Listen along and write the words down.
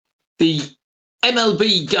The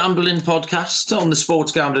MLB Gambling Podcast on the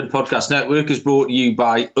Sports Gambling Podcast Network is brought to you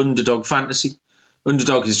by Underdog Fantasy.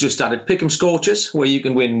 Underdog has just added Pick'em Scorchers, where you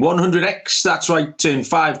can win 100x. That's right, turn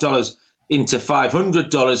 $5 into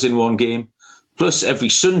 $500 in one game. Plus, every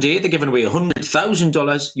Sunday, they're giving away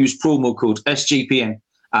 $100,000. Use promo code SGPN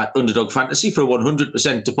at Underdog Fantasy for a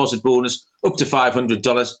 100% deposit bonus up to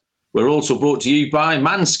 $500. We're also brought to you by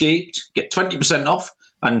Manscaped. Get 20% off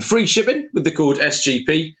and free shipping with the code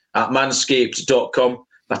SGP at manscaped.com.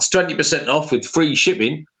 That's 20% off with free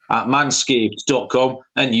shipping at manscaped.com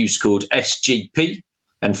and use code SGP.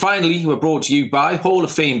 And finally, we're brought to you by Hall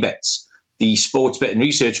of Fame Bets, the sports betting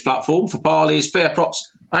research platform for parlays, fair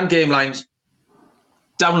props, and game lines.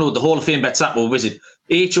 Download the Hall of Fame Bets app or visit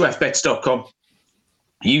hofbets.com.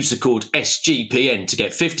 Use the code SGPN to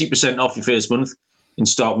get 50% off your first month and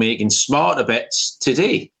start making smarter bets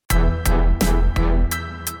today.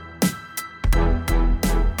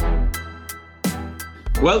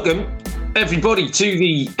 Welcome, everybody, to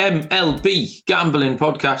the MLB Gambling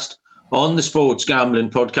Podcast on the Sports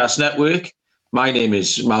Gambling Podcast Network. My name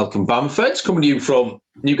is Malcolm Bamford, coming to you from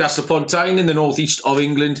Newcastle upon Tyne in the northeast of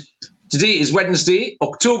England. Today is Wednesday,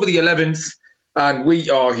 October the 11th, and we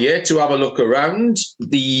are here to have a look around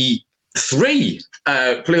the three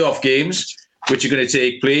playoff games which are going to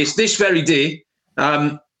take place this very day.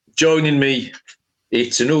 Joining me,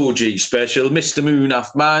 it's an OG special, Mr.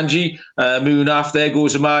 Munaf Manji. Munaf, there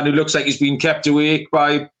goes a man who looks like he's been kept awake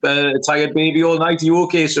by a tired baby all night. Are you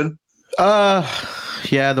okay, son?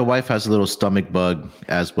 Yeah, the wife has a little stomach bug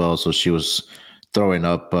as well, so she was throwing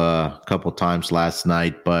up a couple times last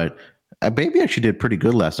night. But baby actually did pretty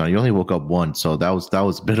good last night. You only woke up once, so that was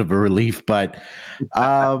a bit of a relief. But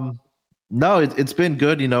no, it's been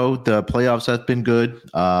good. You know, the playoffs have been good.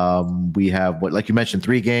 We have, like you mentioned,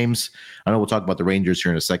 3 games. I know we'll talk about the Rangers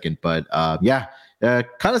here in a second, but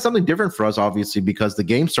kind of something different for us, obviously, because the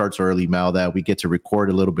game starts early, Mal, that we get to record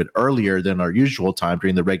a little bit earlier than our usual time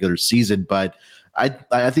during the regular season. But I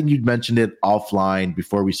think you mentioned it offline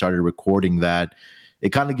before we started recording that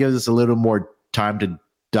it kind of gives us a little more time to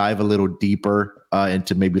dive a little deeper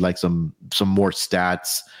into maybe like some more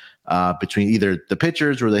stats between either the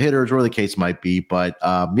pitchers or the hitters, or the case might be. But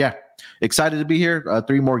excited to be here.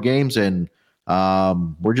 3 more games, and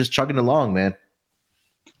we're just chugging along, man.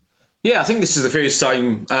 Yeah, I think this is the first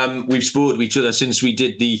time we've spoken to each other since we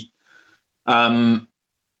did the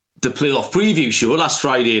playoff preview show last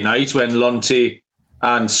Friday night when Lonte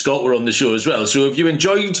and Scott were on the show as well. So have you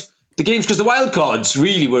enjoyed the games? Because the wild cards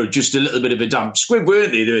really were just a little bit of a damp squib,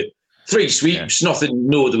 weren't they? They were 3 sweeps, nothing.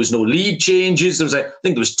 No, there was no lead changes. I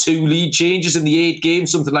think there was 2 lead changes in the 8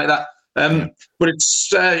 games, something like that. But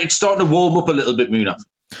it's starting to warm up a little bit, Muna.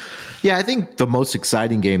 Yeah, I think the most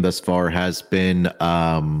exciting game thus far has been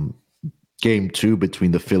game 2 between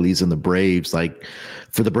the Phillies and the Braves. Like,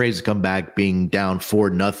 for the Braves to come back being down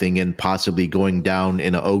 4-0 and possibly going down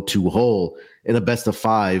in a 0-2 hole in a best of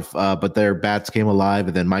 5, but their bats came alive,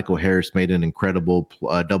 and then Michael Harris made an incredible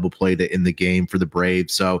double play to end the game for the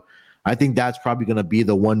Braves. So I think that's probably going to be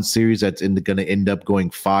the one series that's going to end up going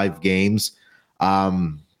 5 games. I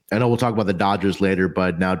know we'll talk about the Dodgers later,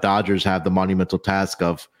 but now Dodgers have the monumental task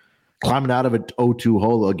of climbing out of an 0-2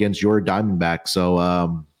 hole against your Diamondbacks.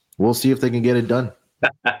 So we'll see if they can get it done.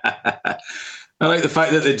 I like the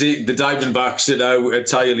fact that the Diamondbacks are now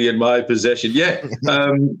entirely in my possession. Yeah.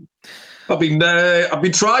 I've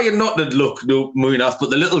been trying not to look enough, but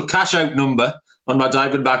the little cash out number on my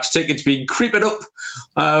Diamondbacks ticket's been creeping up.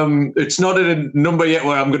 It's not at a number yet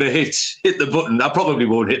where I'm going to hit the button. I probably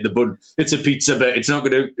won't hit the button. It's a pizza bet. It's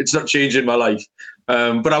not changing my life.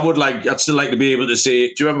 But I'd still like to be able to say,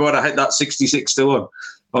 do you remember when I hit that 66-1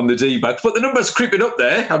 on the D-backs? But the number's creeping up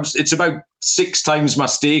there. It's about 6 times my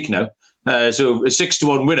stake now. So a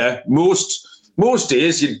 6-1 winner. Most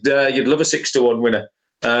days you'd love a 6-1 winner.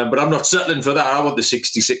 But I'm not settling for that. I want the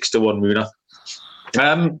 66-1 winner.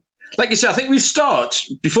 Like you said, I think we start,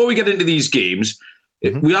 before we get into these games,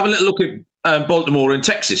 we have a little look at Baltimore and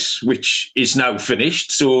Texas, which is now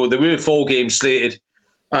finished. So there were 4 games slated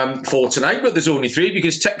for tonight, but there's only 3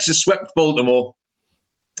 because Texas swept Baltimore.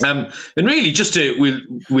 And really,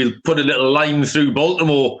 we'll put a little line through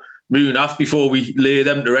Baltimore, Munaf, before we lay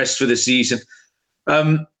them to rest for the season.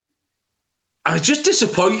 It's just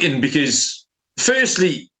disappointing because,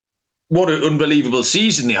 firstly, what an unbelievable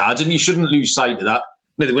season they had, and you shouldn't lose sight of that.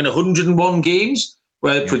 They win 101 games,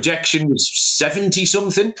 where the projection was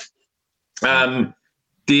 70-something.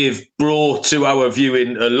 They've brought to our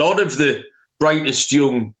viewing a lot of the brightest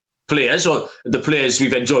young players, or the players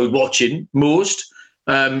we've enjoyed watching most,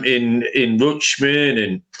 in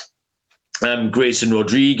Rutschman and Grayson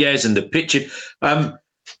Rodriguez and the pitching.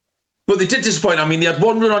 But they did disappoint. I mean, they had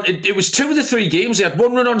one run on. It was 2 of the 3 games. They had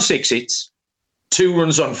 1 run on 6 hits, 2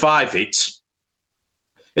 runs on 5 hits.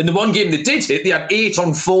 In the one game they did hit, they had 8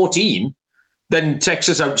 on 14. Then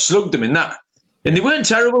Texas outslugged them in that. And they weren't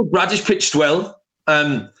terrible. Bradish pitched well.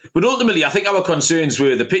 But ultimately, I think our concerns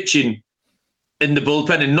were the pitching in the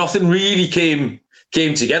bullpen, and nothing really came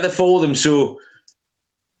together for them. So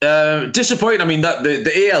disappointing. I mean, that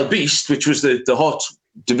the AL Beast, which was the hot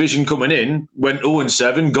division coming in, went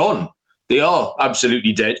 0-7, gone. They are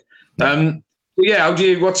absolutely dead.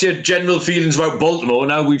 What's your general feelings about Baltimore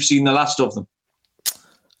now we've seen the last of them?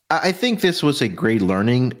 I think this was a great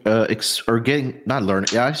learning you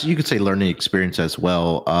could say learning experience as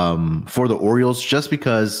well for the Orioles, just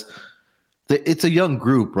because it's a young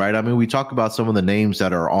group, right? I mean, we talk about some of the names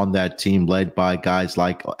that are on that team led by guys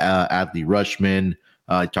like Adley Rutschman.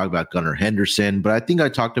 I talked about Gunnar Henderson, but I think I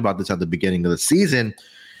talked about this at the beginning of the season,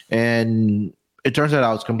 and it turns out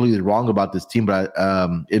I was completely wrong about this team, but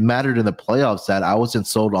it mattered in the playoffs that I wasn't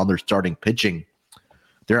sold on their starting pitching.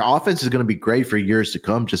 Their offense is going to be great for years to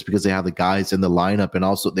come just because they have the guys in the lineup, and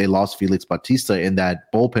also they lost Felix Bautista in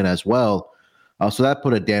that bullpen as well. So that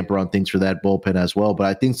put a damper on things for that bullpen as well. But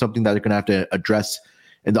I think something that they're going to have to address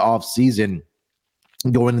in the offseason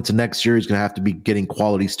going into next year is going to have to be getting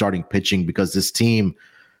quality starting pitching, because this team,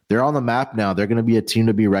 they're on the map now. They're going to be a team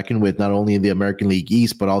to be reckoned with, not only in the American League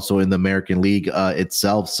East, but also in the American League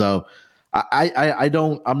itself. So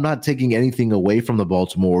I'm not taking anything away from the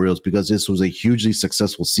Baltimore Orioles, because this was a hugely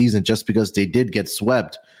successful season. Just because they did get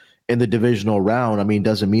swept in the divisional round, I mean,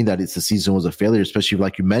 doesn't mean that the season was a failure, especially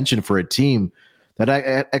like you mentioned, for a team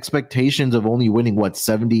that expectations of only winning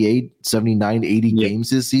 78, 79, 80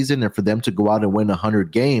 games this season, and for them to go out and win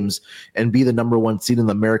 100 games and be the number 1 seed in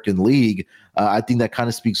the American League, I think that kind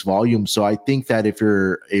of speaks volumes. So I think that if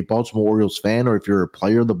you're a Baltimore Orioles fan, or if you're a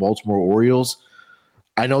player of the Baltimore Orioles,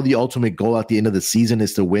 I know the ultimate goal at the end of the season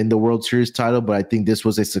is to win the World Series title, but I think this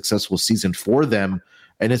was a successful season for them,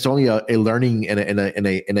 and it's only a learning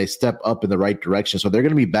and a step up in the right direction. So they're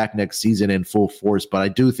going to be back next season in full force, but I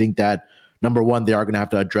do think that, number one, they are going to have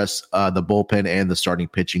to address the bullpen and the starting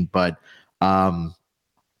pitching. But, I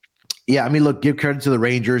mean, look, give credit to the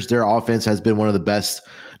Rangers. Their offense has been one of the best,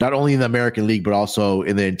 not only in the American League, but also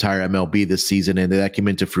in the entire MLB this season, and that came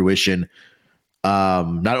into fruition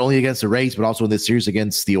not only against the Rays, but also in this series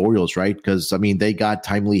against the Orioles, right? Because, I mean, they got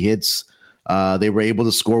timely hits. They were able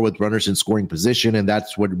to score with runners in scoring position, and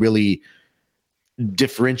that's what really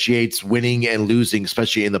differentiates winning and losing,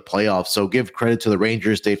 especially in the playoffs. So give credit to the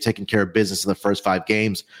Rangers. They've taken care of business in the first 5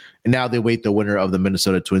 games, and now they wait the winner of the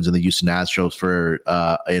Minnesota Twins and the Houston Astros for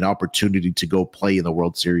an opportunity to go play in the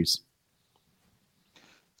World Series.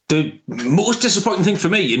 The most disappointing thing for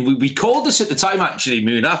me, and we called this at the time, actually,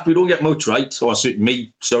 Munaf, we don't get much right, or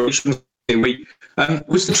me, sorry,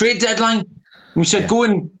 was the trade deadline. We said, go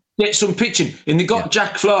and get some pitching, and they got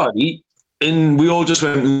Jack Flaherty, and we all just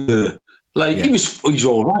went, ugh. He's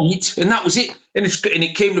all right, and that was it. And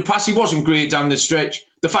it came to pass. He wasn't great down the stretch.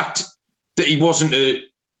 The fact that he wasn't a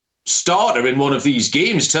starter in one of these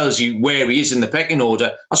games tells you where he is in the pecking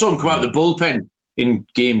order. I saw him come out of the bullpen in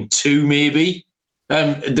game 2, maybe.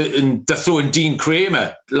 And they're throwing Dean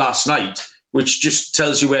Kramer last night, which just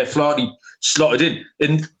tells you where Flaherty slotted in.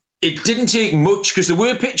 And it didn't take much, because there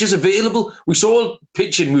were pitchers available. We saw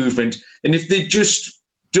pitching movement, and if they'd just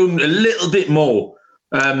done a little bit more.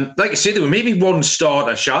 Like I said, there were maybe 1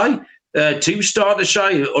 starter shy, 2 starters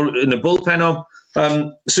shy, or in the bullpen arm.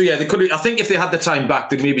 They could. I think if they had the time back,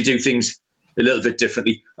 they'd maybe do things a little bit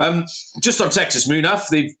differently. Just on Texas Munaf,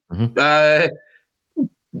 they've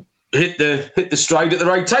hit the stride at the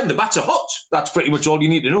right time. The bats are hot. That's pretty much all you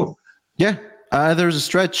need to know. Yeah. There was a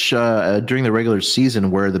stretch during the regular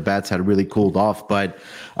season where the bats had really cooled off, but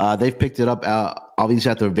they've picked it up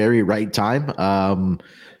obviously at the very right time.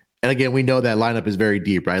 And again, we know that lineup is very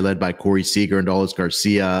deep, right? Led by Corey Seager, Adolis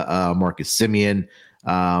Garcia, Marcus Semien.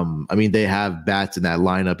 I mean, they have bats in that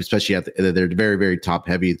lineup, especially they're very, very top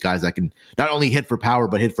heavy guys that can not only hit for power,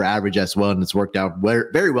 but hit for average as well. And it's worked out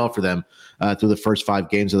very well for them through the first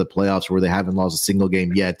 5 games of the playoffs, where they haven't lost a single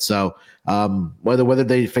game yet. So whether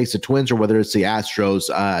they face the Twins or whether it's the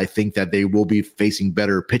Astros, I think that they will be facing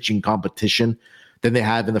better pitching competition than they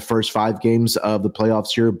have in the first 5 games of the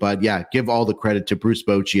playoffs here. But yeah, give all the credit to Bruce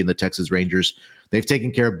Bochy and the Texas Rangers. They've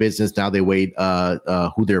taken care of business. Now they wait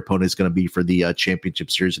who their opponent is going to be for the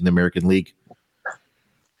championship series in the American League.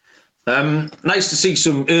 Nice to see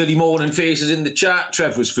some early morning faces in the chat.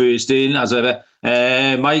 Trev was first in, as ever.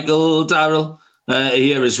 Michael, Darryl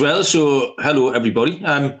here as well. So hello, everybody.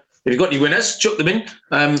 If you've got any winners, chuck them in.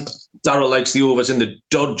 Darryl likes the overs in the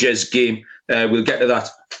Dodgers game. We'll get to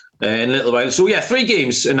that in a little while. So, yeah, 3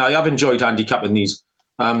 games, and I have enjoyed handicapping these.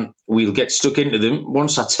 We'll get stuck into them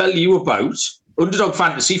once I tell you about Underdog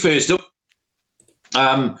Fantasy first up.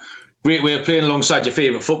 Great way of playing alongside your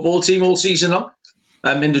favourite football team all season long.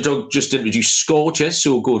 Underdog just introduced Scorchers,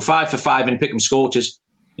 so go 5 for 5 and pick 'em Scorchers.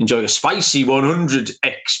 Enjoy a spicy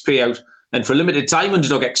 100x payout. And for a limited time,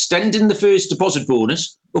 Underdog extending the first deposit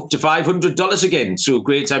bonus up to $500 again. So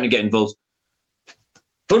great time to get involved.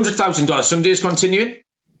 $100,000 Sunday is continuing.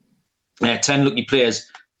 10 lucky players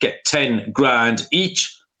get 10 grand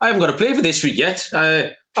each. I haven't got a play for this week yet.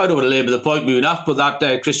 I don't want to labour the point enough, but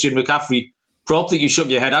that Christian McCaffrey prop that you shook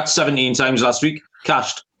your head at 17 times last week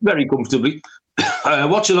cashed very comfortably.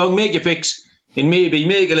 Watch along, make your picks, and maybe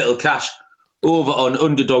make a little cash over on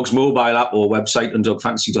Underdog's mobile app or website,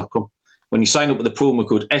 underdogfantasy.com. When you sign up with the promo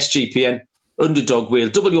code SGPN, Underdog will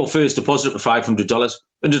double your first deposit of $500.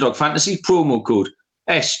 Underdog Fantasy, promo code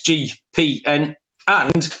SGPN.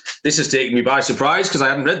 And this has taken me by surprise because I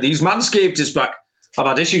hadn't read these. Manscaped is back. I've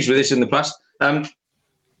had issues with this in the past.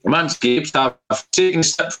 Manscaped have taken a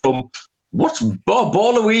step from what's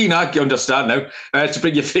Halloween, I understand now, to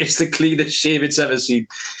bring your face the cleanest shave it's ever seen.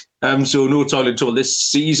 So no toilet trouble this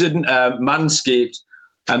season. Manscaped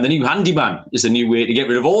and the new Handyman is the new way to get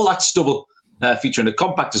rid of all that stubble, featuring a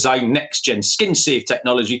compact design, next-gen skin-safe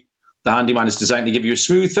technology. The Handyman is designed to give you a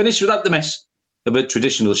smooth finish without the mess of a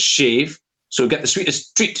traditional shave. So get the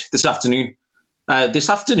sweetest treat this afternoon, this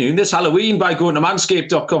Halloween, by going to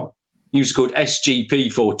manscaped.com. Use code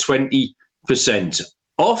SGP for 20%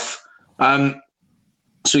 off.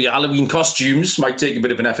 So your Halloween costumes might take a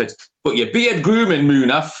bit of an effort, but your beard grooming,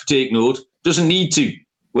 Moonaf, take note, doesn't need to,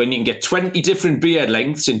 when you can get 20 different beard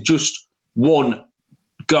lengths in just one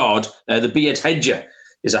guard. The Beard Hedger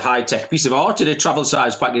is a high-tech piece of art in a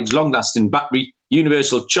travel-size package, long-lasting battery,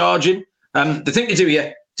 universal charging. The thing to do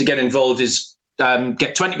here to get involved is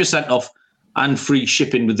get 20% off and free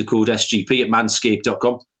shipping with the code SGP at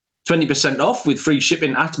manscaped.com. 20% off with free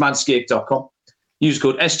shipping at manscaped.com. Use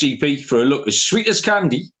code SGP for a look as sweet as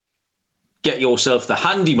candy. Get yourself the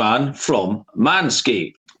Handyman from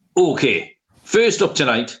Manscaped. Okay, first up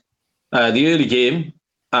tonight, the early game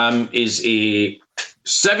is a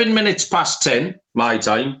 7 minutes past 10 my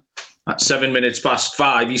time. That's 7 minutes past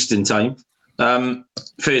 5 Eastern time.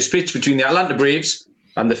 First pitch between the Atlanta Braves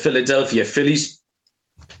and the Philadelphia Phillies.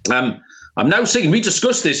 I'm now seeing, we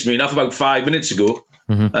discussed this, about 5 minutes ago.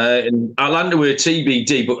 And Atlanta were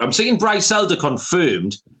TBD, but I'm seeing Bryce Elder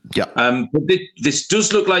confirmed. Yeah. But this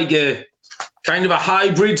does look like a kind of a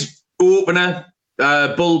hybrid opener,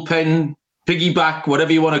 bullpen, piggyback,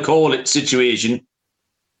 whatever you want to call it, situation.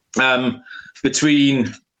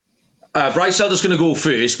 Between Bryce Elder's going to go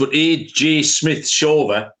first, but A.J.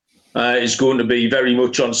 Smith-Shawver is going to be very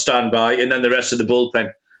much on standby, and then the rest of the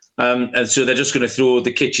bullpen. And so they're just going to throw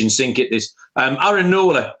the kitchen sink at this. Aaron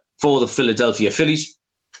Nola for the Philadelphia Phillies.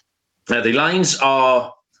 The lines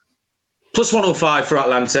are plus 105 for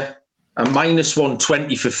Atlanta and minus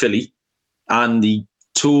 120 for Philly. And the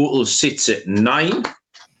total sits at 9.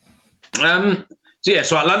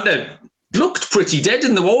 So Atlanta looked pretty dead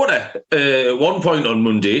in the water at one point on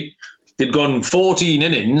Monday. They'd gone 14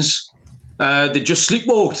 innings. They just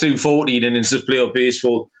sleepwalked through 14 innings of playoff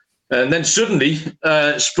baseball. And then suddenly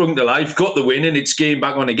sprung to life, got the win, and it's game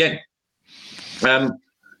back on again.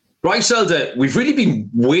 Bryce Elder, we've really been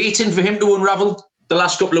waiting for him to unravel the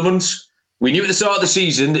last couple of months. We knew at the start of the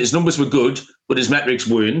season that his numbers were good, but his metrics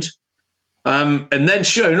weren't. And then,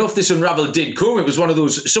 sure enough, this unravel did come. It was one of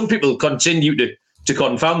those, some people continue to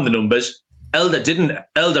confound the numbers. Elder didn't.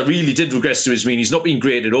 Elder really did regress to his mean. He's not been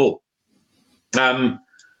great at all.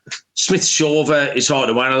 Smith-Shawver is hard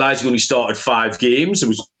to analyse. He only started 5 games. It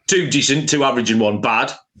was 2 decent, 2 average and 1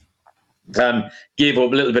 bad. Gave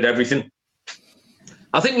up a little bit of everything.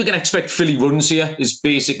 I think we can expect Philly runs here is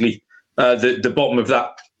basically the bottom of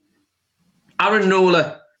that. Aaron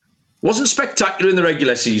Nola wasn't spectacular in the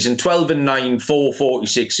regular season, 12-9,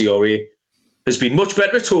 4.46 ERA. Has been much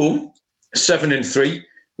better at home, 7-3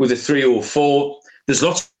 with a 3.04. There's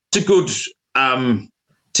lots of good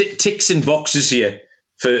ticks in boxes here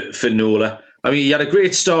for Nola. I mean, he had a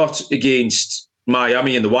great start against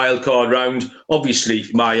Miami in the wild card round. Obviously,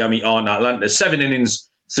 Miami aren't Atlanta. 7 innings,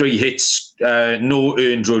 3 hits, no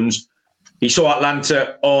earned runs. He saw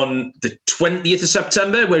Atlanta on the 20th of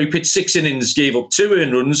September, where he pitched 6 innings, gave up 2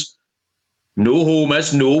 earned runs, no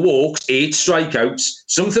homers, no walks, 8 strikeouts.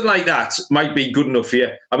 Something like that might be good enough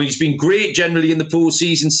here. I mean, he's been great generally in the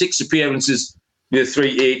postseason, 6 appearances with a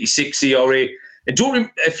 3.86 ERA. And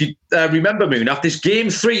if you remember, Moon, after this game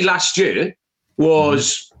 3 last year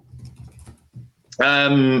was they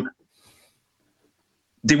won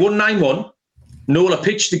 9-1. Nola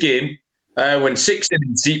pitched the game, went 6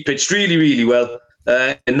 innings deep, pitched really, really well.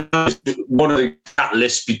 And that was one of the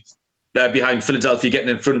catalysts behind Philadelphia getting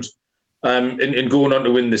in front and going on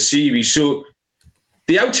to win the series. So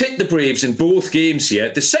they out-hit the Braves in both games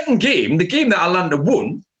here. The second game, the game that Atlanta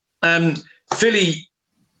won, Philly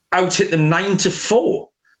out-hit them 9-4.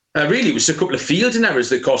 Really, it was a couple of fielding errors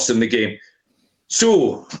that cost them the game.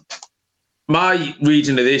 So my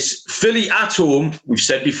reading of this, Philly at home, we've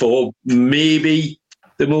said before, maybe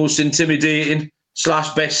the most intimidating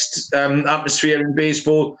 / best atmosphere in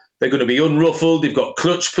baseball. They're going to be unruffled. They've got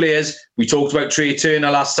clutch players. We talked about Trey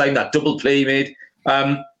Turner last time, that double play made.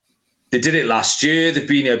 They did it last year. They've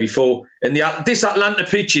been here before. And this Atlanta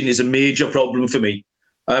pitching is a major problem for me.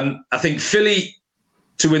 I think Philly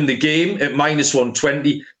to win the game at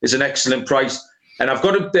 -120 is an excellent price. And I've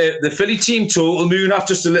got the Philly team total, Moon off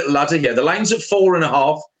just a little ladder here. The line's at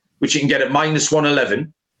 4.5, which you can get at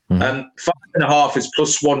 -111. 5.5 is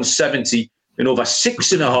 +170. And over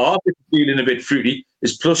 6.5, if you're feeling a bit fruity,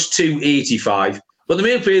 is +285. But the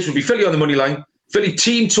main players would be Philly on the money line, Philly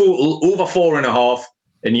team total over 4.5,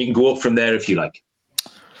 and you can go up from there if you like.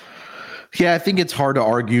 Yeah, I think it's hard to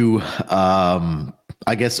argue,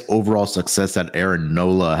 I guess, overall success that Aaron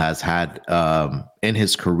Nola has had in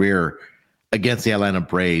his career against the Atlanta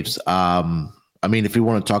Braves. I mean, if we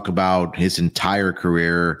want to talk about his entire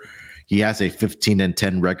career, he has a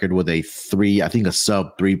 15-10 record with a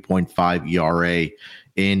sub 3.5 ERA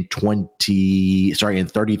in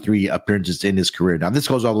 33 appearances in his career. Now, this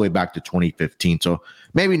goes all the way back to 2015, so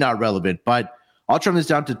maybe not relevant, but I'll trim this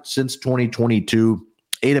down to since 2022,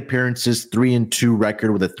 8 appearances, 3-2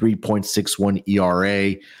 record with a 3.61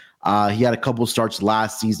 ERA. He had a couple starts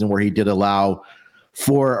last season where he did allow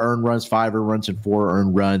 4 earned runs, 5 earned runs, and 4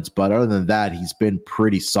 earned runs. But other than that, he's been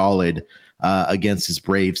pretty solid against his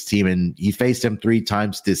Braves team. And he faced him 3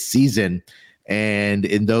 times this season. And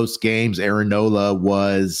in those games, Aaron Nola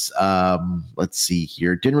was, let's see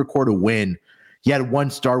here, didn't record a win. He had 1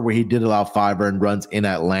 start where he did allow 5 earned runs in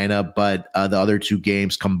Atlanta, but the other 2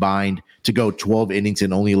 games combined to go 12 innings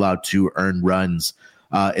and only allowed 2 earned runs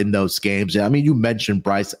in those games. I mean, you mentioned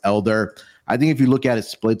Bryce Elder. I think if you look at his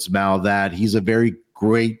splits, Mal, that he's a very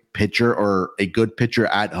great pitcher or a good pitcher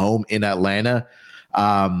at home in Atlanta,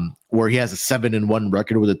 where he has a 7-1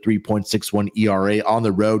 record with a 3.61 ERA. On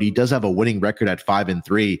the road, he does have a winning record at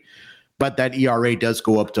 5-3, but that ERA does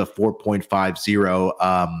go up to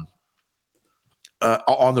 4.50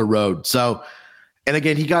 on the road. So, and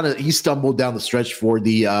again, he stumbled down the stretch for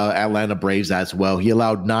the Atlanta Braves as well. He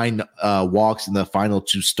allowed 9 walks in the final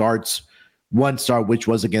 2 starts. 1 start, which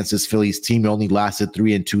was against his Phillies team, only lasted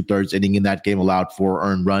 3 2/3 inning in that game, allowed 4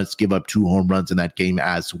 earned runs, give up 2 home runs in that game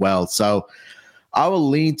as well. So I will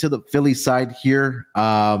lean to the Philly side here.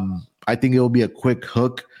 I think it will be a quick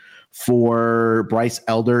hook for Bryce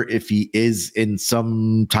Elder if he is in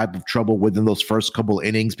some type of trouble within those first couple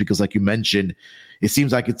innings, because like you mentioned, it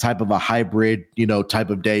seems like it's type of a hybrid, type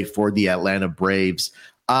of day for the Atlanta Braves.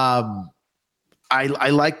 I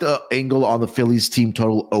like the angle on the Phillies team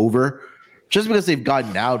total over, just because they've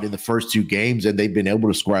gotten out in the first 2 games and they've been able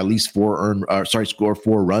to score at least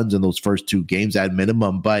 4 runs in those first 2 games at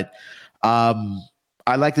minimum. But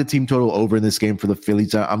I like the team total over in this game for the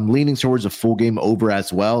Phillies. I'm leaning towards a full game over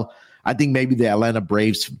as well. I think maybe the Atlanta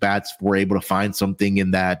Braves bats were able to find something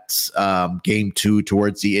in that game 2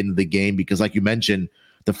 towards the end of the game, because like you mentioned,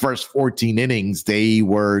 the first 14 innings, they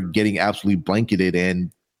were getting absolutely blanketed.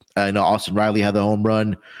 And Austin Riley had the home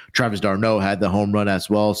run. Travis d'Arnaud had the home run as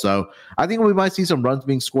well. So I think we might see some runs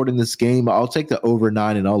being scored in this game. I'll take the over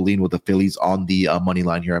 9 and I'll lean with the Phillies on the money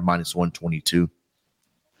line here at -122.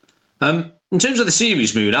 In terms of the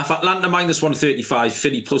series, Moon, Atlanta -135,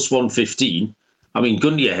 Philly +115. I mean,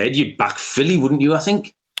 gun to your head, you'd back Philly, wouldn't you, I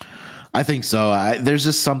think? I think so. There's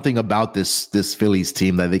just something about this Phillies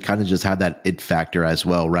team that they kind of just have that it factor as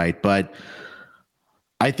well, right? But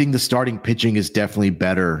I think the starting pitching is definitely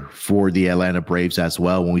better for the Atlanta Braves as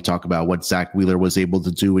well. When we talk about what Zach Wheeler was able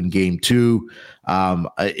to do in game 2,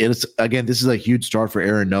 this is a huge start for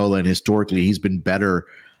Aaron Nola, and historically he's been better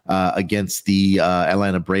against the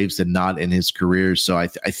Atlanta Braves than not in his career. So I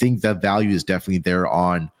think that value is definitely there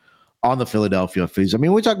on the Philadelphia Phillies. I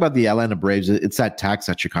mean, when we talk about the Atlanta Braves, it's that tax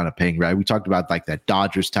that you're kind of paying, right? We talked about like that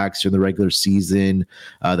Dodgers tax during the regular season,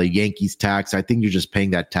 the Yankees tax. I think you're just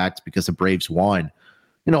paying that tax because the Braves won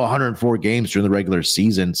 104 games during the regular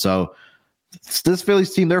season. So this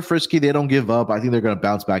Phillies team, they're frisky. They don't give up. I think they're going to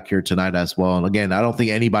bounce back here tonight as well. And again, I don't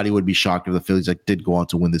think anybody would be shocked if the Phillies did go on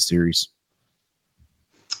to win this series.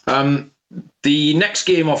 The next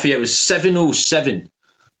game off here was 7:07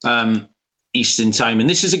 Eastern time. And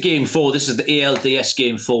this is a game 4. This is the ALDS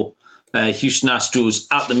game 4. Houston Astros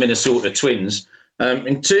at the Minnesota Twins.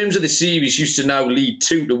 In terms of the series, Houston now lead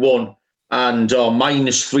 2-1 and are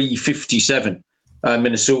minus 357.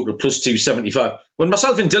 Minnesota plus 275. When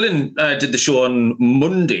myself and Dylan did the show on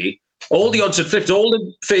Monday, all the odds had flipped. All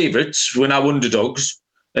the favourites were now underdogs.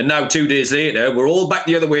 And now 2 days later, we're all back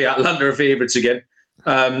the other way. Atlanta are favourites again.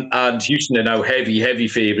 And Houston are now heavy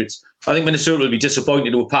favourites. I think Minnesota will be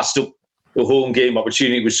disappointed to have passed up a home game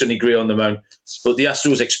opportunity with Sonny Gray on the mound. But the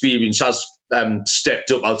Astros' experience has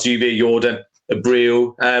stepped up. Altuve, Jordan,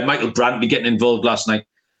 Abreu, Michael Brantley getting involved last night.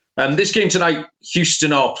 This game tonight,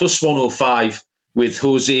 Houston are plus 105 with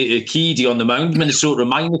Jose Urquidy on the mound. Minnesota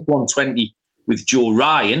minus 120 with Joe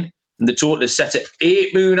Ryan. And the total is set at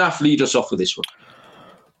 8. Moonaf, lead us off with this one.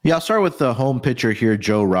 Yeah, I'll start with the home pitcher here,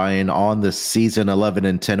 Joe Ryan, on the season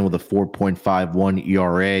 11-10 with a 4.51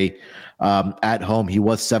 ERA. At home, he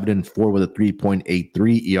was 7-4 with a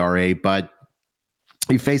 3.83 ERA, but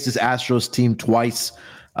he faced his Astros team twice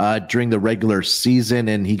during the regular season,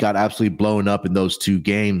 and he got absolutely blown up in those 2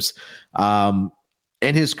 games.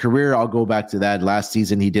 In his career, I'll go back to that. Last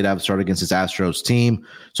season, he did have a start against his Astros team.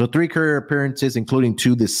 So 3 career appearances, including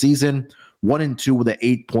 2 this season, 1-2 with an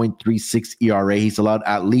 8.36 ERA. He's allowed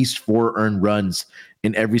at least 4 earned runs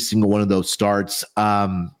in every single one of those starts.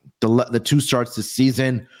 The 2 starts this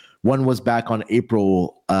season, one was back on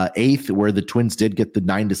April 8th, where the Twins did get the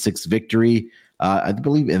 9-6 victory. I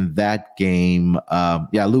believe in that game,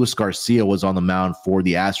 Luis Garcia was on the mound for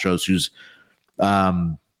the Astros, who's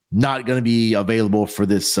not going to be available for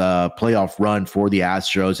this playoff run for the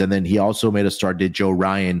Astros. And then he also made a start, did Joe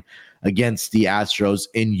Ryan, against the Astros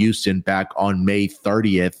in Houston back on May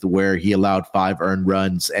 30th, where he allowed 5 earned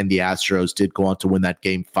runs, and the Astros did go on to win that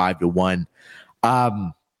game 5-1.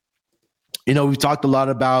 We've talked a lot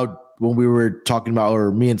about when we were talking about,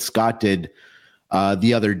 or me and Scott did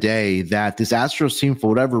the other day, that this Astros team, for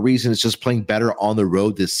whatever reason, is just playing better on the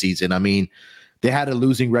road this season. I mean, they had a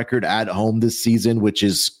losing record at home this season, which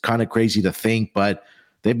is kind of crazy to think, but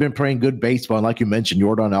they've been playing good baseball. And like you mentioned,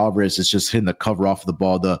 Yordan Alvarez is just hitting the cover off the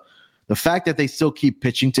ball. The fact that they still keep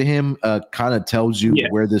pitching to him kind of tells you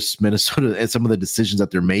where this Minnesota and some of the decisions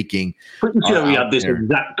that they're making. Pretty sure we had this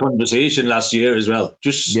exact conversation last year as well.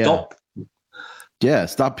 Just stop. Yeah,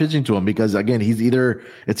 stop pitching to him, because again,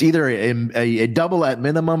 it's either a double at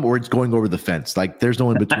minimum or it's going over the fence. Like, there's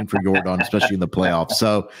no in between for Yordan, especially in the playoffs.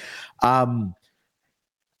 So,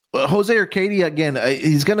 Jose Urquidy, again,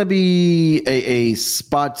 he's going to be a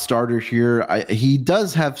spot starter here. He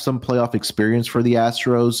does have some playoff experience for the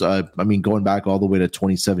Astros. Going back all the way to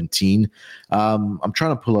 2017. I'm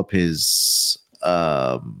trying to pull up his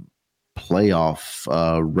playoff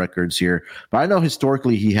records here, but I know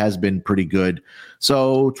historically he has been pretty good.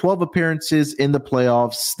 So 12 appearances in the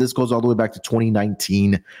playoffs. This goes all the way back to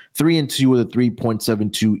 2019, 3-2 with a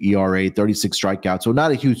 3.72 ERA, 36 strikeouts. So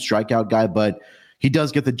not a huge strikeout guy, but he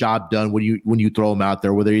does get the job done when you throw him out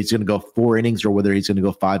there, whether he's going to go 4 innings or whether he's going to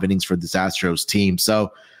go 5 innings for this Astros team.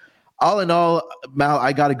 So all in all, Mal,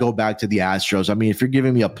 I got to go back to the Astros. I mean, if you're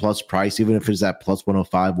giving me a plus price, even if it's at plus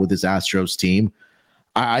 105 with this Astros team,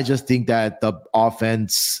 I just think that the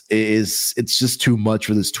offense it's just too much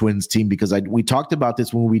for this Twins team, because we talked about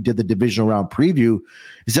this when we did the divisional round preview,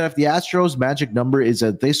 is that if the Astros magic number is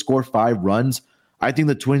that they score 5 runs, I think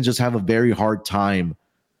the Twins just have a very hard time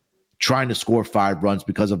trying to score 5 runs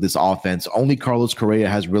because of this offense. Only Carlos Correa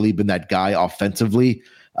has really been that guy offensively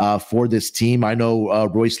for this team. I know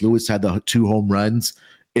Royce Lewis had the 2 home runs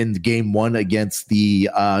in game 1 against the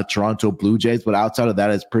Toronto Blue Jays, but outside of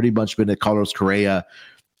that, it's pretty much been a Carlos Correa,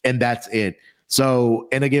 and that's it. So,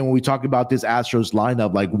 and again, when we talk about this Astros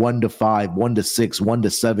lineup, like 1-5, 1-6,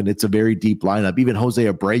 1-7, it's a very deep lineup. Even Jose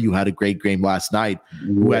Abreu had a great game last night,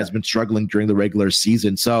 who has been struggling during the regular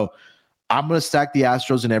season. So I'm going to stack the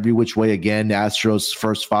Astros in every which way again. Astros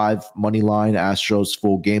first 5 money line, Astros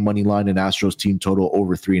full game money line, and Astros team total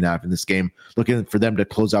over 3.5 in this game. Looking for them to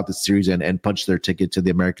close out the series and punch their ticket to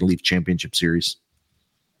the American League Championship Series.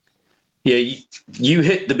 Yeah, you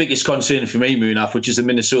hit the biggest concern for me, Moonaf, which is the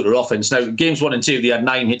Minnesota offense. Now, games 1 and 2, they had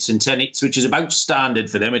 9 hits and 10 hits, which is about standard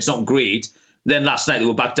for them. It's not great. Then last night they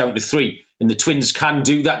were back down to 3, and the Twins can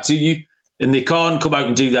do that to you, and they can't come out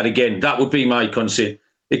and do that again. That would be my concern.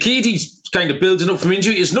 Urquidy's kind of building up from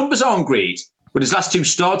injury. His numbers aren't great, but his last 2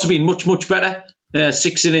 starts have been much, much better.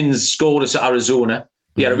 6 innings scoreless at Arizona.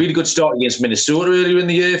 He had a really good start against Minnesota earlier in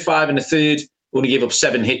the year, 5 1/3. Only gave up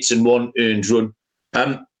 7 hits and 1 earned run.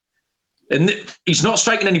 He's not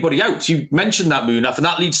striking anybody out. You mentioned that, Moonaf, and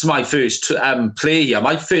that leads to my first play here.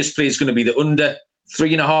 My first play is going to be the under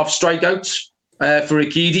 3.5 strikeouts for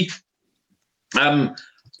Urquidy.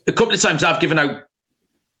 A couple of times I've given out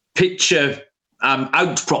pitcher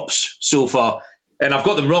out props so far, and I've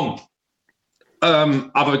got them wrong.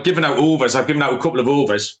 I've given out overs. I've given out a couple of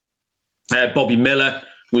overs. Bobby Miller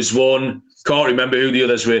was one. Can't remember who the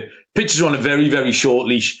others were. Pitcher's on a very, very short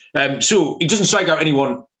leash. So he doesn't strike out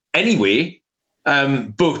anyone anyway.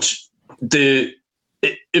 But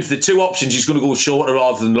if the two options, he's going to go shorter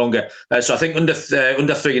rather than longer. So I think under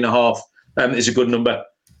 3.5 is a good number.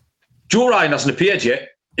 Joe Ryan hasn't appeared yet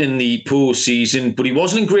in the postseason, but he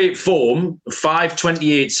wasn't in great form.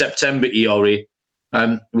 5.28 September ERA.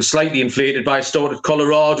 Was slightly inflated by a start at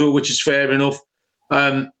Colorado, which is fair enough.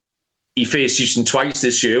 He faced Houston twice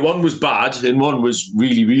this year. One was bad and one was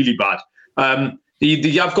really, really bad.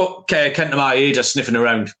 I've got Kenta Maeda sniffing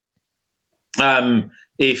around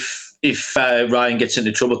if Ryan gets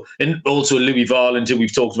into trouble. And also Louis Varland, who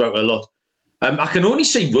we've talked about a lot. I can only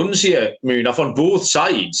see runs here, Munaf, on both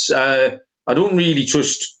sides. I don't really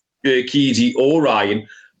trust Keedy or Ryan.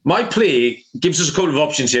 My play gives us a couple of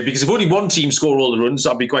options here because if only one team score all the runs,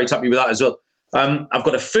 I'd be quite happy with that as well. I've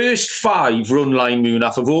got a first 5 run line,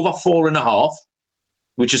 Munaf, of over 4.5,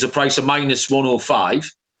 which is a price of -105.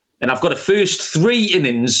 And I've got a first 3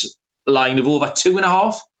 innings line of over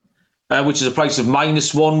 2.5, which is a price of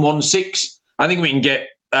 -116. I think we can get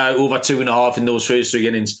over 2.5 in those first 3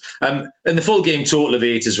 innings. And the full game total of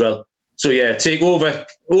 8 as well. So yeah, take over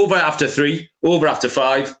after 3, over after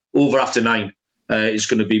 5, over after 9 is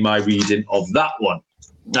going to be my reading of that one.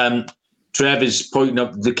 Trev is pointing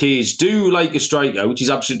up the K's do like a strikeout, which is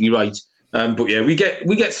absolutely right. But yeah, we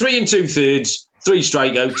get 3 2/3, 3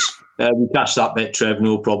 strikeouts. We cash that bet, Trev,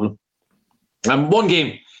 no problem. One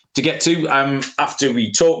game to get to after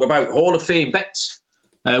we talk about Hall of Fame bets,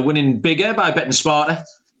 winning bigger by betting smarter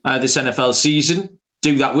this NFL season.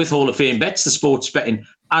 Do that with Hall of Fame bets, the sports betting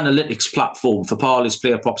analytics platform for parlays,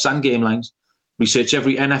 player props, and game lines. Research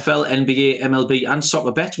every NFL, NBA, MLB, and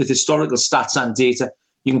soccer bet with historical stats and data.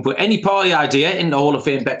 You can put any parlay idea into Hall of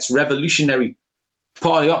Fame Bet's revolutionary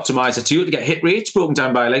parlay optimizer tool to get hit rates broken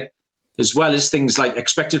down by leg, as well as things like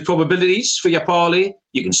expected probabilities for your parlay.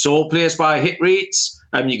 You can sort players by hit rates,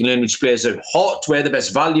 and you can learn which players are hot, where the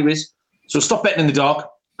best value is. So stop betting in the dark.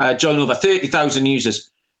 Join over 30,000 users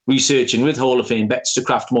researching with Hall of Fame Bets to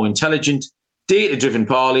craft more intelligent, data-driven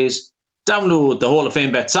parlays. Download the Hall of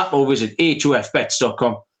Fame Bets app or visit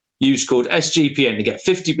hofbets.com. Use code SGPN to get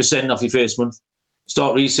 50% off your first month.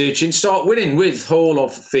 Start researching, start winning with Hall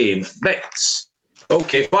of Fame Bets.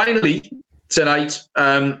 Okay, finally, tonight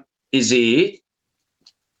is is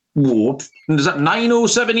that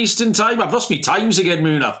 9:07 Eastern time? I've lost my times again,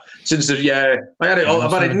 Munaf, since I've had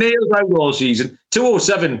it nailed out all season.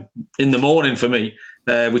 2:07 in the morning for me,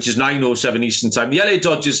 which is 9:07 Eastern time. The LA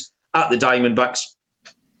Dodgers at the Diamondbacks.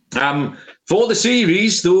 For the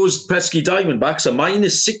series, those pesky Diamondbacks are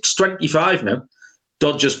 -625 now.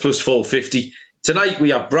 Dodgers +450. Tonight we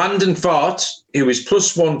have Brandon Pfaadt, who is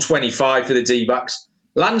 +125 for the D-backs.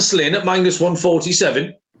 Lance Lynn at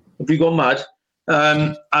 -147. Have we gone mad?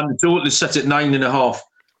 And the total is set at 9.5.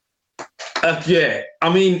 I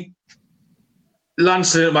mean,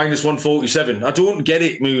 Lance Lynn at -147. I don't get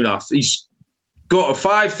it, Munaf. He's got a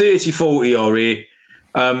 5.34 ERA.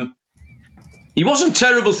 He wasn't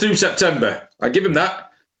terrible through September. I give him that.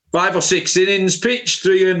 5 or 6 innings pitched,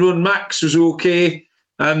 3 earned run max was okay.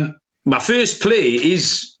 My first play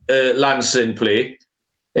is Lance Lynn play,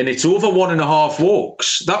 and it's over 1.5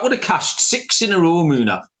 walks. That would have cashed 6 in a row,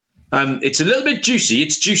 Munaf. It's a little bit juicy.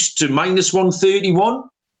 It's juiced to -131,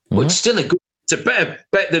 but it's still it's a better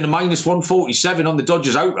bet than a -147 on the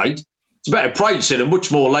Dodgers outright. It's a better price and a much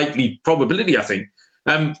more likely probability, I think.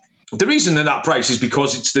 The reason that price is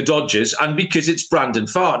because it's the Dodgers and because it's Brandon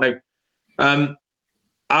Pfaadt. Now,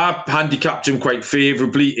 I handicapped him quite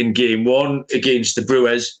favourably in Game 1 against the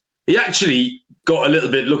Brewers. He actually got a little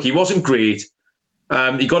bit lucky. He wasn't great.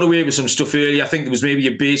 He got away with some stuff early. I think there was maybe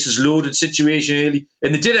a bases loaded situation early.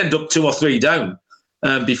 And they did end up 2 or 3 down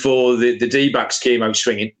before the D-backs came out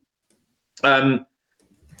swinging.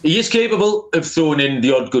 He is capable of throwing in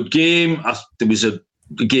the odd good game. There was a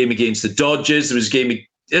game against the Dodgers. There was a game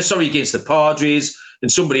against the Padres, and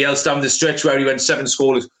somebody else down the stretch where he went 7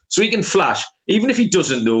 scoreless. So he can flash. Even if he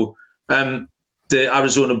doesn't, though, the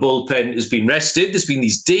Arizona bullpen has been rested. There's been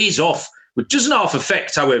these days off, which doesn't half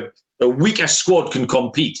affect how a weaker squad can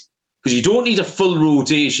compete, because you don't need a full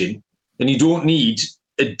rotation and you don't need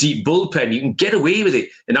a deep bullpen. You can get away with it.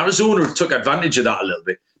 And Arizona took advantage of that a little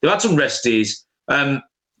bit. They've had some rest days.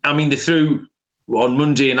 They threw on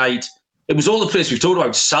Monday night. It was all the players we've talked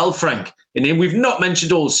about. Sal Frank, and then we've not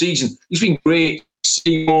mentioned all season. He's been great.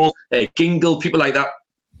 Seymour, Gingle, people like that.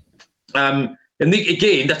 And they're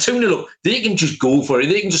 2-0 up. They can just go for it.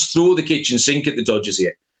 They can just throw the kitchen sink at the Dodgers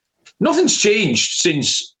here. nothing's changed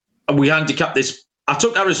since we handicapped this. I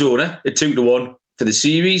took Arizona at 2-1 for the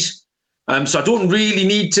series. So I don't really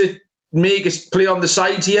need to make a play on the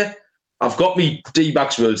side here. I've got me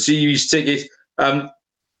D-backs World Series ticket. And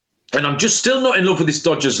I'm just still not in love with this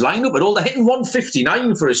Dodgers lineup at all. They're hitting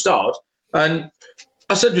 159 for a start. And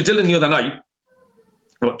I said to Dylan the other night,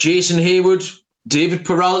 got Jason Hayward, David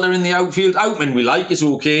Peralta in the outfield. Outman we like, is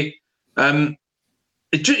okay.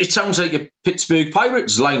 It sounds like a Pittsburgh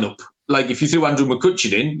Pirates lineup. Like if you threw Andrew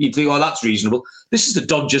McCutcheon in, you'd think, oh, that's reasonable. This is the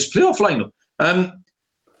Dodgers playoff lineup.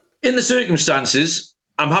 In the circumstances,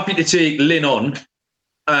 I'm happy to take Lynn on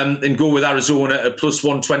and go with Arizona at plus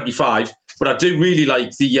 125. But I do really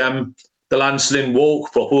like the Lance Lynn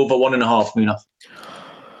walk prop over 1.5, Munaf.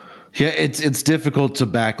 Yeah, it's difficult to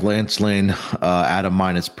back Lance Lynn at a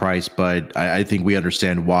minus price, but I think we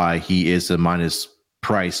understand why he is a minus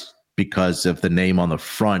price because of the name on the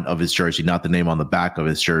front of his jersey, not the name on the back of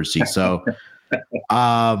his jersey. So,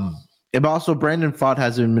 and also Brandon Pfaadt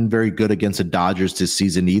hasn't been very good against the Dodgers this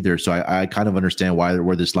season either. So I kind of understand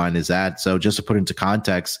where this line is at. So just to put into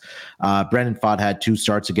context, Brandon Pfaadt had 2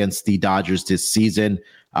 starts against the Dodgers this season.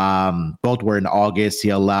 Both were in August. He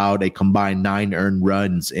allowed a combined 9 earned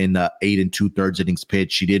runs in 8 2/3 innings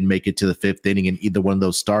pitched. He didn't make it to the 5th inning in either one of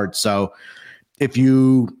those starts. So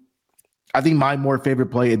I think my more favorite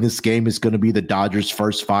play in this game is going to be the Dodgers'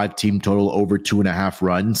 first 5 team total over 2.5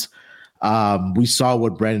 runs. We saw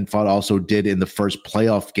what Brandon Pfaadt also did in the first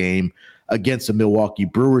playoff game against the Milwaukee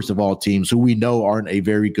Brewers of all teams, who we know aren't a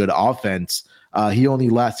very good offense. He only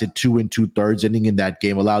lasted 2 2/3 inning in that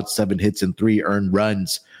game, allowed 7 hits and 3 earned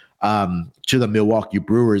runs to the Milwaukee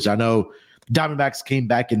Brewers. I know Diamondbacks came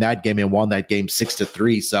back in that game and won that game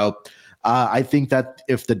 6-3. So I think that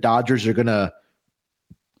if the Dodgers are going to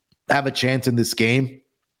have a chance in this game,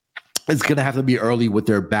 it's going to have to be early with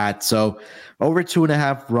their bat. So over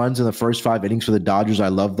 2.5 runs in the first 5 innings for the Dodgers. I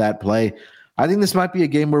love that play. I think this might be a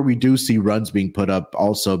game where we do see runs being put up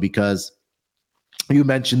also because you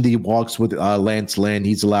mentioned the walks with Lance Lynn.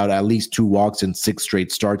 He's allowed at least 2 walks in 6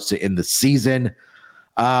 straight starts to end the season.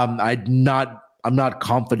 I'm not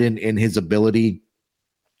confident in his ability,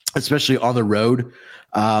 especially on the road.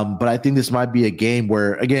 But I think this might be a game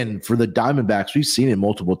where, again, for the Diamondbacks, we've seen it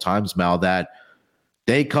multiple times, Mal, that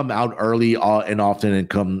they come out early and often and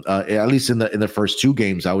come at least in the first 2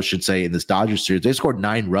 games, I should say, in this Dodgers series, they scored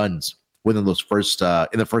 9 runs within those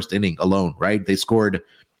in the first inning alone, right? They scored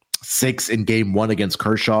 6 in game 1 against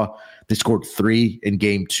Kershaw. They scored 3 in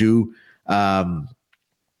game 2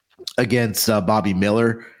 against Bobby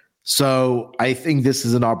Miller. So I think this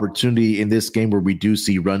is an opportunity in this game where we do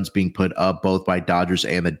see runs being put up both by Dodgers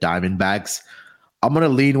and the Diamondbacks. I'm going to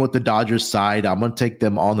lean with the Dodgers side. I'm going to take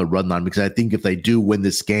them on the run line because I think if they do win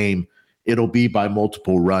this game, it'll be by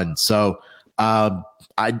multiple runs. So I'm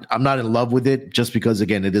not in love with it just because,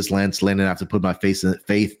 again, it is Lance Lynn and I have to put my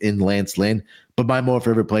faith in Lance Lynn. But my more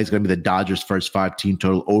favorite play is going to be the Dodgers' first 5 team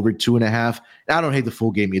total over 2.5. And I don't hate the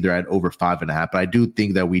full game either at over 5.5. But I do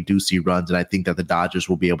think that we do see runs, and I think that the Dodgers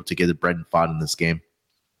will be able to get the Brandon Pfaadt in this game.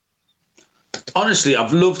 Honestly,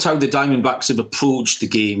 I've loved how the Diamondbacks have approached the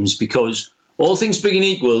games because all things being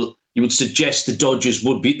equal, you would suggest the Dodgers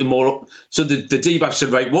would beat them more up. So the D-backs said,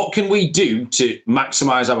 right, what can we do to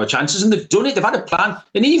maximise our chances? And they've done it. They've had a plan.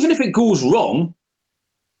 And even if it goes wrong,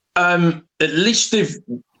 at least they've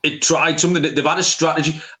tried something. They've had a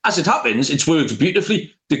strategy. As it happens, it's worked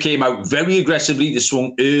beautifully. They came out very aggressively. They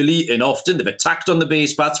swung early and often. They've attacked on the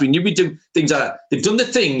base paths. We knew we'd do things like that. They've done the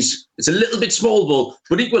things. It's a little bit small ball,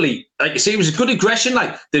 but equally, like you say, it was a good aggression.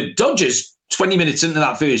 Like the Dodgers, 20 minutes into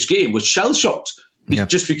that first game, was shell-shocked. Yeah.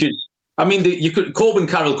 Just because, I mean, Corbin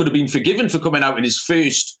Carroll could have been forgiven for coming out in his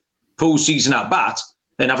first postseason at bat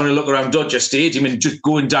and having a look around Dodger Stadium and just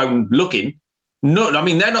going down looking. No, I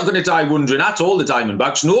mean, they're not going to die wondering at all, the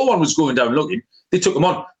Diamondbacks. No one was going down looking. They took them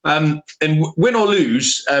on. And win or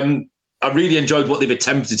lose, I really enjoyed what they've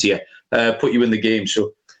attempted here, put you in the game.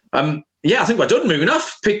 So, yeah, I think we're done. Moving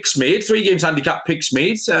off. Picks made. 3 games handicap picks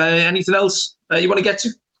made. Anything else you want to get to?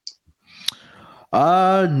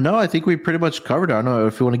 No, I think we pretty much covered it. I don't know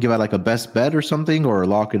if you want to give out like a best bet or something or a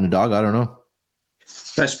lock in the dog. I don't know.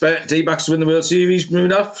 Best bet, D-backs to win the World Series.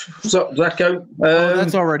 Moving off. Does that count?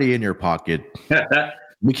 That's already in your pocket.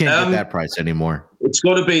 We can't get that price anymore. It's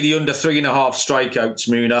got to be the under 3.5 strikeouts,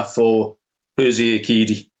 Muna, for Jose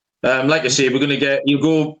Urquidy. Like I say, we're going to get you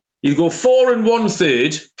go 4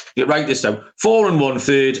 1/3. You write this down. 4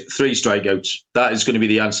 1/3, 3 strikeouts. That is going to be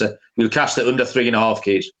the answer. We'll cash the under 3.5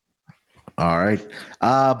 Ks. All right.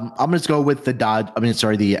 I'm going to go with the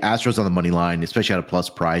Astros on the money line, especially at a plus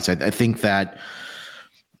price. I think that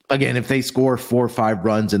again, if they score 4 or 5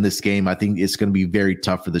 runs in this game, I think it's going to be very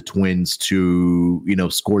tough for the Twins to,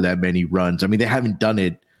 score that many runs. I mean, they haven't done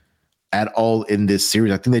it at all in this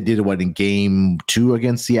series. I think they did it in game 2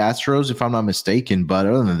 against the Astros, if I'm not mistaken. But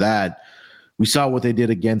other than that, we saw what they did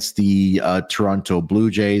against the Toronto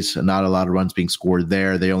Blue Jays. Not a lot of runs being scored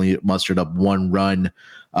there. They only mustered up 1 run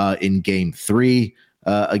in game 3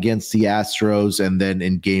 against the Astros. And then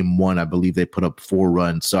in game 1, I believe they put up 4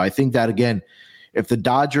 runs. So I think that, again, if the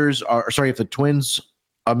Astros are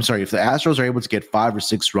able to get 5 or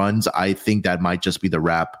 6 runs, I think that might just be the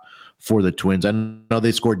wrap for the Twins. I know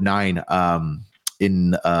they scored 9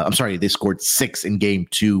 they scored 6 in game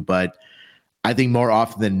 2, but I think more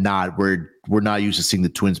often than not, we're not used to seeing the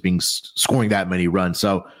Twins scoring that many runs.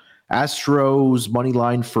 So Astros money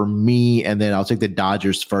line for me, and then I'll take the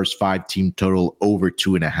Dodgers first 5 team total over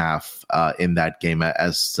 2.5 in that game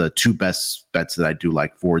as the 2 best bets that I do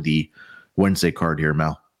like for the Wednesday card here,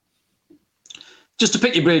 Mal. Just to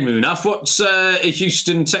pick your brain, Moonaf, what's a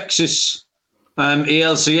Houston, Texas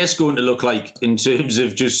ALCS going to look like in terms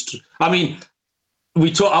of in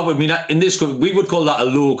this, we would call that a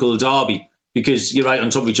local derby because you're right on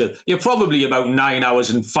top of each other. You're probably about 9 hours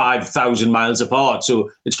and 5,000 miles apart, so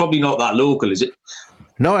it's probably not that local, is it?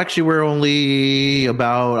 No, actually, we're only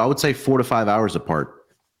about, I would say, 4 to 5 hours apart.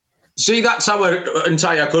 See, that's our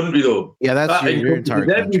entire country, though. Yeah, that's your entire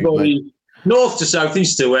country. Everybody, north to south,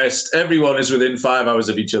 east to west, everyone is within 5 hours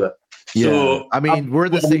of each other. Yeah, so, I mean, we're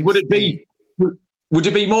the same. Would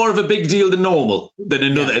it be more of a big deal than normal than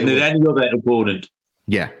any other opponent?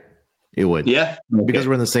 Yeah, it would. Yeah, okay. Because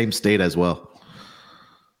we're in the same state as well.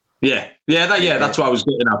 That's what I was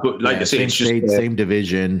getting at. But I say, same it's state, just same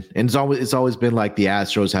division, and it's always been like the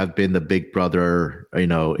Astros have been the big brother.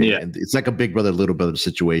 It's like a big brother, little brother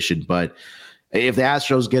situation. But if the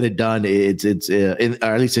Astros get it done, it's or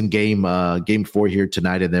at least in game 4 here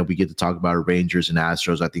tonight, and then we get to talk about Rangers and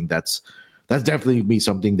Astros. I think that's definitely be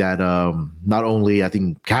something that not only I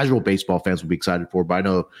think casual baseball fans will be excited for, but I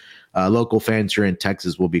know local fans here in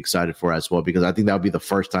Texas will be excited for as well, because I think that would be the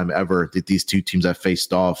first time ever that these 2 teams have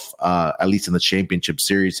faced off, at least in the championship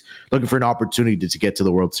series, looking for an opportunity to get to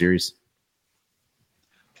the World Series.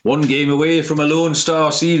 1 game away from a Lone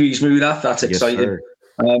Star Series, moving up. That's exciting.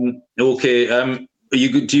 Yes, okay. Do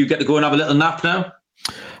you get to go and have a little nap now?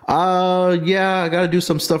 Yeah, I got to do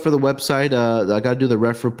some stuff for the website. I got to do the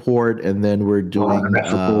ref report, and then we're doing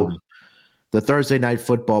the Thursday night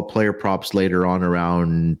football player props later on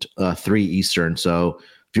around 3 Eastern. So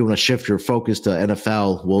if you want to shift your focus to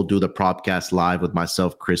NFL, we'll do the Propcast live with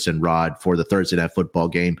myself, Chris, and Rod for the Thursday night football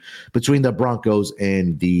game between the Broncos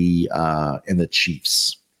and the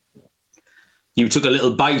Chiefs. You took a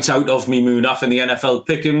little bite out of me, Moonaf, in the NFL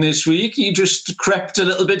pick'em this week. You just crept a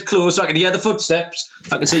little bit closer. I can hear the footsteps.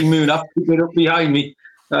 I can see Moonaf keeping up behind me.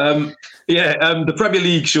 The Premier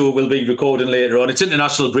League show will be recording later on. It's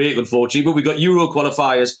international break, unfortunately, but we've got Euro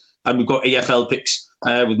qualifiers and we've got EFL picks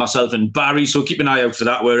with myself and Barry. So keep an eye out for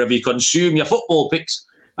that wherever you consume your football picks.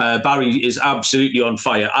 Barry is absolutely on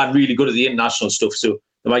fire and really good at the international stuff. So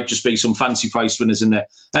there might just be some fancy price winners in there.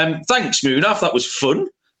 Thanks, Moonaf. That was fun.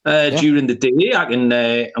 During the day, I'm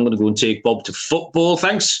going to go and take Bob to football.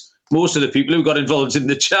 Thanks, most of the people who got involved in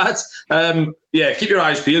the chat. Keep your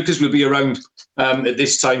eyes peeled because we'll be around at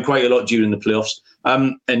this time quite a lot during the playoffs.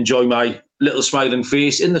 Enjoy my little smiling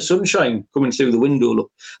face in the sunshine coming through the window.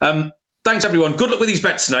 Look. Thanks, everyone. Good luck with these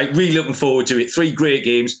bets tonight. Really looking forward to it. 3 great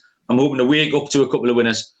games. I'm hoping to wake up to a couple of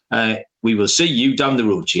winners. We will see you down the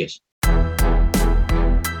road. Cheers.